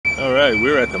All right,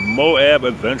 we're at the Moab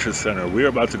Adventure Center. We're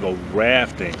about to go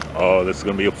rafting. Oh, this is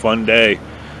going to be a fun day.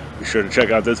 Be sure to check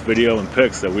out this video and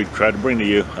pics that we tried to bring to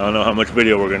you. I don't know how much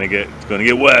video we're going to get. It's going to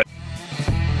get wet.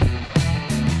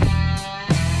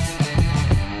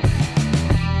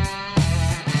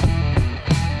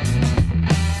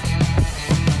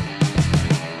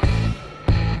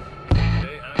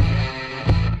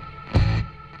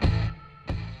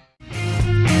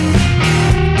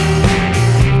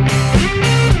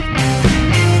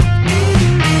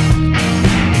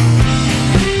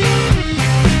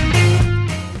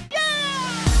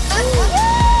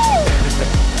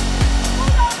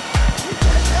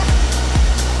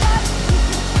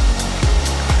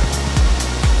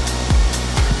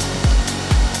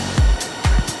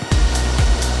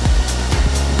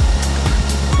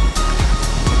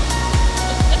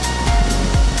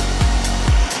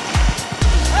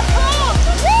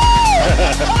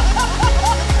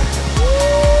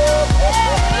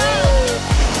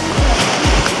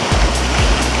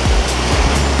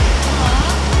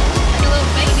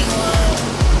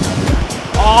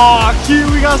 Aw, cute,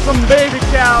 we got some baby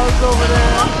cows over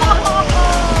there.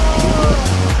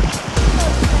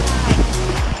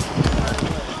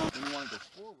 When you want to go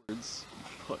forwards,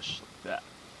 push like that.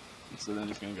 And so then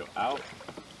it's going to go out,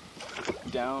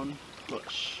 down,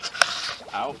 push.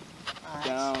 Out,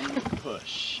 down,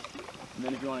 push. And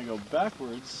then if you want to go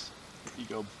backwards, you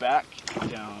go back,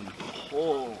 down,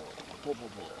 pull, pull, pull,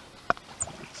 pull.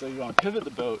 So if you want to pivot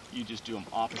the boat, you just do them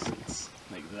opposites,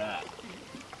 like that.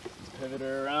 Pivot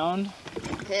her around.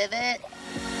 Pivot.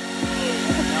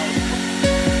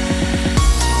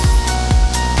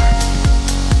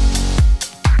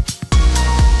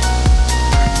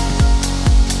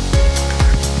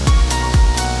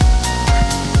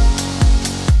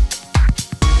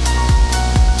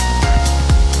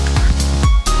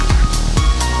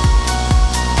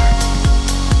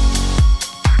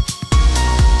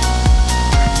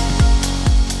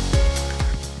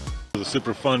 It was a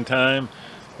super fun time.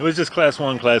 It was just class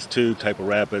 1, class 2 type of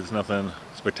rapids, nothing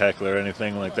spectacular or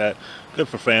anything like that. Good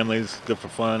for families, good for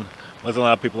fun. Wasn't a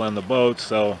lot of people on the boat,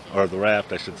 so, or the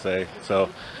raft I should say, so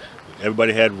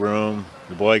everybody had room.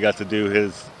 The boy got to do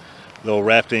his little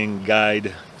rafting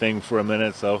guide thing for a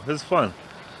minute, so it was fun.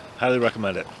 Highly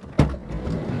recommend it.